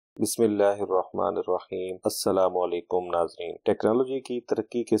बिस्मिल्लाहिर्रहमानिर्रहीम। अस्सलाम वालेकुम नाज़रीन। टेक्नोलॉजी की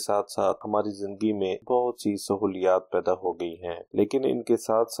तरक्की के साथ साथ हमारी जिंदगी में बहुत सी सहूलियात पैदा हो गई हैं, लेकिन इनके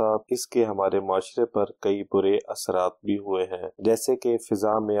साथ साथ इसके हमारे माशरे पर कई बुरे असरात भी हुए हैं, जैसे कि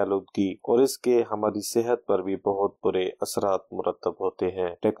फिजा में आलूदगी, और इसके हमारी सेहत पर भी बहुत बुरे असरात मुरतब होते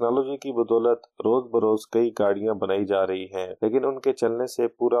हैं। टेक्नोलॉजी की बदौलत रोज बरोज कई गाड़ियां बनाई जा रही हैं, लेकिन उनके चलने से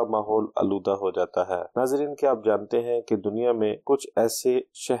पूरा माहौल आलूदा हो जाता है। नाज़रीन, क्या आप जानते हैं कि दुनिया में कुछ ऐसे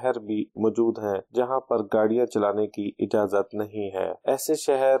शहर भी मौजूद हैं जहां पर गाड़ियां चलाने की इजाजत नहीं है। ऐसे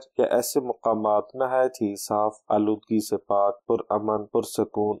शहर या ऐसे मुकामात नहायत ही साफ, आलूदगी से पाक, पुरअमन,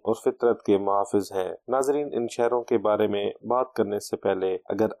 पुरसकून और फितरत के मुहाफिज हैं। नाजरीन, इन शहरों के बारे में बात करने से पहले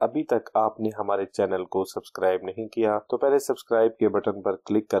अगर अभी तक आपने हमारे चैनल को सब्सक्राइब नहीं किया तो पहले सब्सक्राइब के बटन पर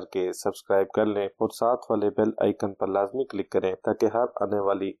क्लिक करके सब्सक्राइब कर लें और साथ वाले बेल आइकन पर लाजमी क्लिक करें ताकि हर आने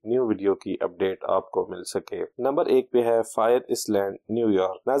वाली न्यू वीडियो की अपडेट आपको मिल सके। नंबर 1 पे है फायर आइलैंड,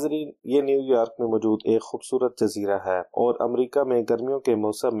 न्यूयॉर्क। नाजरीन, ये न्यूयॉर्क में मौजूद एक खूबसूरत जजीरा है और अमेरिका में गर्मियों के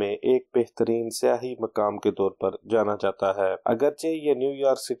मौसम में एक बेहतरीन सियाही मकाम के तौर पर जाना जाता है। अगरचे ये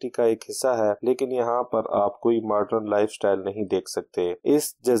न्यूयॉर्क सिटी का एक हिस्सा है, लेकिन यहाँ पर आप कोई मॉडर्न लाइफस्टाइल नहीं देख सकते।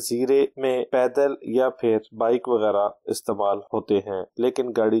 इस जजीरे में पैदल या फिर बाइक वगैरह इस्तेमाल होते हैं,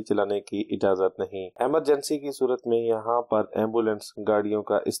 लेकिन गाड़ी चलाने की इजाजत नहीं। इमरजेंसी की सूरत में यहाँ पर एम्बुलेंस गाड़ियों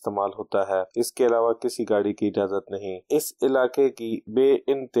का इस्तेमाल होता है, इसके अलावा किसी गाड़ी की इजाजत नहीं। इस इलाके की बे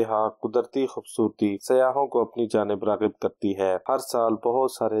इंतहा कुदरती खूबसूरती सयाहों को अपनी जानिब राग़िब करती है। हर साल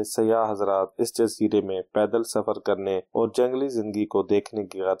बहुत सारे सयाह हजरात इस जजीरे में पैदल सफर करने और जंगली जिंदगी को देखने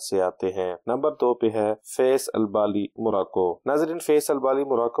की गर्ज से आते हैं। नंबर 2 पे है फेस अल बाली, मोरक्को। नाज़रीन, फेस अल बाली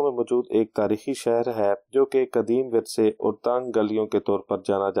मोरक्को में मौजूद एक तारीखी शहर है जो कि कदीम विरसे और तंग गलियों के तौर पर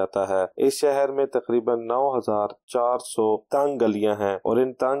जाना जाता है। इस शहर में तकरीबन 9400 तंग गलियां हैं और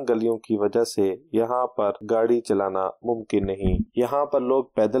इन तंग गलियों की वजह से यहाँ पर गाड़ी चलाना मुमकिन नहीं। यहाँ पर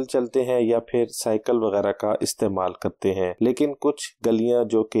लोग पैदल चलते हैं या फिर साइकिल वगैरह का इस्तेमाल करते हैं, लेकिन कुछ गलियां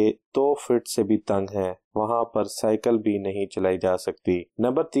जो कि 2 फीट से भी तंग हैं वहां पर साइकिल भी नहीं चलाई जा सकती।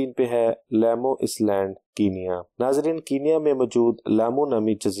 नंबर 3 पे है लैमो आइलैंड, कीनिया। नाजरीन, कीनिया में मौजूद लामू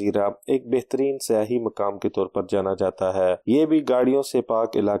नामी जजीरा एक बेहतरीन सियाही मकाम के तौर पर जाना जाता है। ये भी गाड़ियों से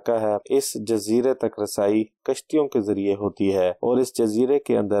पाक इलाका है। इस जजीरे तक रसाई कश्तियों के जरिए होती है और इस जजीरे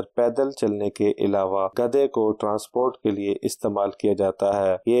के अंदर पैदल चलने के अलावा गधे को ट्रांसपोर्ट के लिए इस्तेमाल किया जाता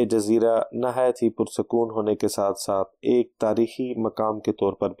है। ये जजीरा नहायत ही पुरसकून होने के साथ साथ एक तारीखी मकाम के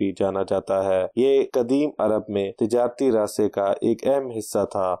तौर पर भी जाना जाता है। ये कदीम अरब में तिजारती रास्ते का एक अहम हिस्सा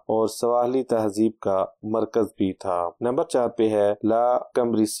था और सवाहली तहजीब का मरकज भी था। नंबर 4 पे है ला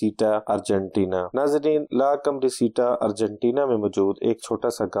कम्ब्रिसीटा, अर्जेंटीना। नाज़रीन, ला कम्ब्रिसीटा अर्जेंटीना में मौजूद एक छोटा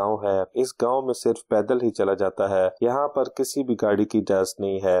सा गांव है। इस गांव में सिर्फ पैदल ही चला जाता है। यहाँ पर किसी भी गाड़ी की इजाजत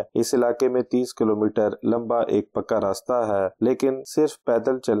नहीं है। इस इलाके में 30 किलोमीटर लंबा एक पक्का रास्ता है, लेकिन सिर्फ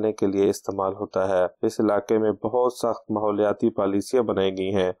पैदल चलने के लिए इस्तेमाल होता है। इस इलाके में बहुत सख्त माहौलियाती पॉलिसियां बनाई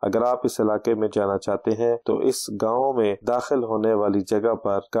गई हैं। अगर आप इस इलाके में जाना चाहते हैं तो इस गाँव में दाखिल होने वाली जगह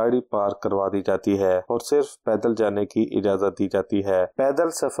पर गाड़ी पार्क करवा दी जाती है और सिर्फ पैदल जाने की इजाजत दी जाती है। पैदल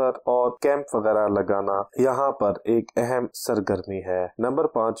सफर और कैंप वगैरह लगाना यहाँ पर एक अहम सरगर्मी है। नंबर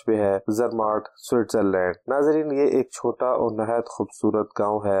 5 पे है जरमाट, स्विट्जरलैंड। नाजरीन, ये एक छोटा और नहायत खूबसूरत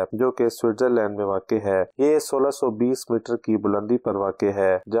गांव है जो कि स्विट्जरलैंड में वाक़ है। ये 1620 मीटर की बुलंदी पर वाक़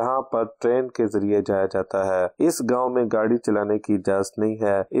है, जहाँ पर ट्रेन के जरिए जाया जाता है। इस गाँव में गाड़ी चलाने की इजाजत नहीं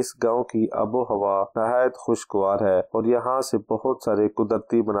है। इस गाँव की आबो हवा नहायत खुशगवार है और यहाँ से बहुत सारे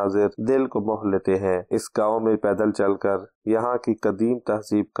कुदरती मनाजिर दिल को मोह लेते हैं। इस गांव में पैदल चलकर यहाँ की कदीम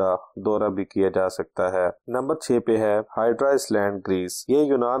तहजीब का दौरा भी किया जा सकता है। नंबर 6 पे है हाइड्रा आइलैंड, ग्रीस। ये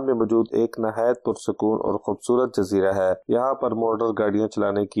यूनान में मौजूद एक नहायत पुरसकून और खूबसूरत जजीरा है। यहाँ पर मोटर गाड़ियाँ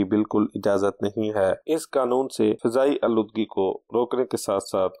चलाने की बिल्कुल इजाजत नहीं है। इस कानून से फिजाई आलूदगी को रोकने के साथ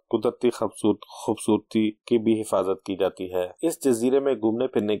साथ कुदरती खूबसूरती की भी हिफाजत की जाती है। इस जजीरे में घूमने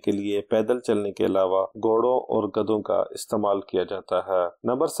फिरने के लिए पैदल चलने के अलावा घोड़ों और गधों का इस्तेमाल किया जाता है।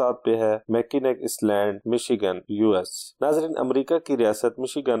 नंबर 7 पे है मैकिनेक आइलैंड, मिशिगन, यूएस। नाजरीन, अमेरिका की रियासत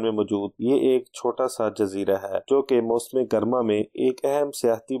मिशिगन में मौजूद ये एक छोटा सा जजीरा है जो कि मौसम गर्मा में एक अहम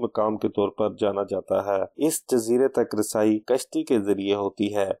सियाहती मकाम के तौर पर जाना जाता है। इस जजीरे तक रसाई कश्ती के जरिए होती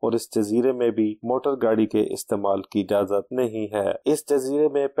है और इस जजीरे में भी मोटर गाड़ी के इस्तेमाल की इजाजत नहीं है। इस जजीरे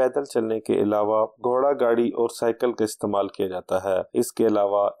में पैदल चलने के अलावा घोड़ा गाड़ी और साइकिल का इस्तेमाल किया जाता है। इसके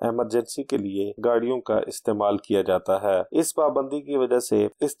अलावा अलावा इमरजेंसी के लिए गाड़ियों का इस्तेमाल किया जाता है। इस पाबंदी की वजह से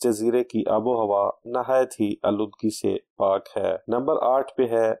इस जजीरे की आबो हवा नहायत ही आलूदगी से पाक है। नंबर 8 पे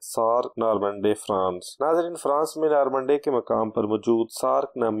है सार्क नॉर्मंडे फ्रांस। नाज़रीन, फ्रांस में नॉर्मंडे के मकाम पर मौजूद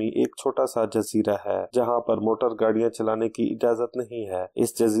सार्क नामी एक छोटा सा जजीरा है जहाँ पर मोटर गाड़ियाँ चलाने की इजाजत नहीं है।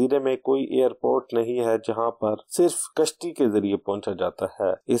 इस जजीरे में कोई एयरपोर्ट नहीं है जहाँ पर सिर्फ कश्ती के जरिए पहुंचा जाता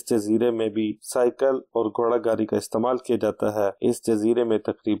है। इस जजीरे में भी साइकिल और घोड़ा गाड़ी का इस्तेमाल किया जाता है। इस जजीरे में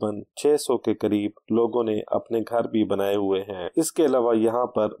तकरीबन 600 के करीब लोगों ने अपने घर भी बनाए हुए हैं। इसके अलावा यहाँ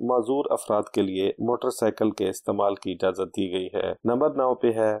पर माजूर अफराद के लिए मोटरसाइकिल के इस्तेमाल की इजाजत दी गई है। नंबर 9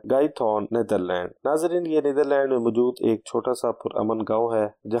 पे है गाइथॉन नीदरलैंड। नाजरीन, ये नीदरलैंड में मौजूद एक छोटा सा पुरअमन गाँव है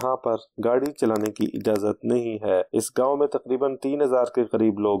जहाँ पर गाड़ी चलाने की इजाजत नहीं है। इस गाँव में तकरीबन 3000 के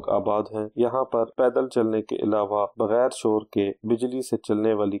करीब लोग आबाद हैं। यहाँ पर पैदल चलने के अलावा बगैर शोर के बिजली से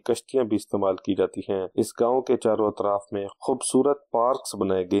चलने वाली कश्तियाँ भी इस्तेमाल की जाती हैं। इस गाँव के चारों अतराफ में खूबसूरत पार्क्स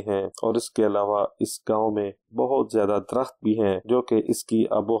बनाए गए हैं और इसके अलावा इस गाँव में बहुत ज्यादा दरख्त भी हैं जो कि इसकी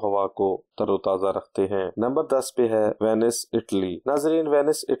आबो हवा को तरोताजा रखते हैं। नंबर 10 पे है वेनिस इटली। नाजरीन,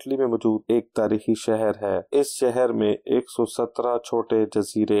 वेनिस इटली में मौजूद एक तारीखी शहर है। इस शहर में 117 छोटे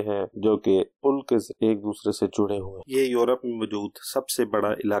जजीरे हैं जो कि पुल के एक दूसरे से जुड़े हुए हैं। ये यूरोप में मौजूद सबसे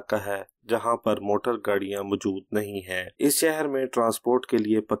बड़ा इलाका है जहाँ पर मोटर गाड़ियाँ मौजूद नहीं हैं। इस शहर में ट्रांसपोर्ट के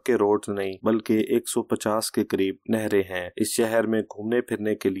लिए पक्के रोड नहीं बल्कि 150 के करीब नहरें हैं। इस शहर में घूमने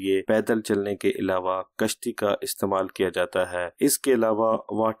फिरने के लिए पैदल चलने के अलावा कश्ती का इस्तेमाल किया जाता है। इसके अलावा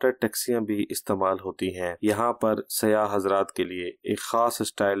वाटर टैक्सियां भी इस्तेमाल होती हैं। यहाँ पर सयाह हजरात के लिए एक खास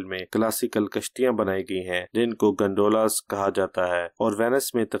स्टाइल में क्लासिकल कश्तियां बनाई गई हैं जिनको गंडोलास कहा जाता है और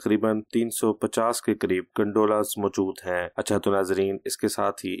वेनिस में तकरीबन 350 के करीब गंडोलास मौजूद हैं। अच्छा तो नाजरीन, इसके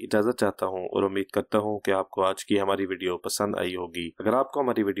साथ ही इजाजत हूँ और उम्मीद करता हूँ कि आपको आज की हमारी वीडियो पसंद आई होगी। अगर आपको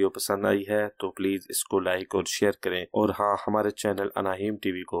हमारी वीडियो पसंद आई है तो प्लीज इसको लाइक और शेयर करें और हाँ, हमारे चैनल अनाहीम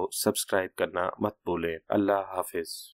टीवी को सब्सक्राइब करना मत भूलें। अल्लाह हाफिज।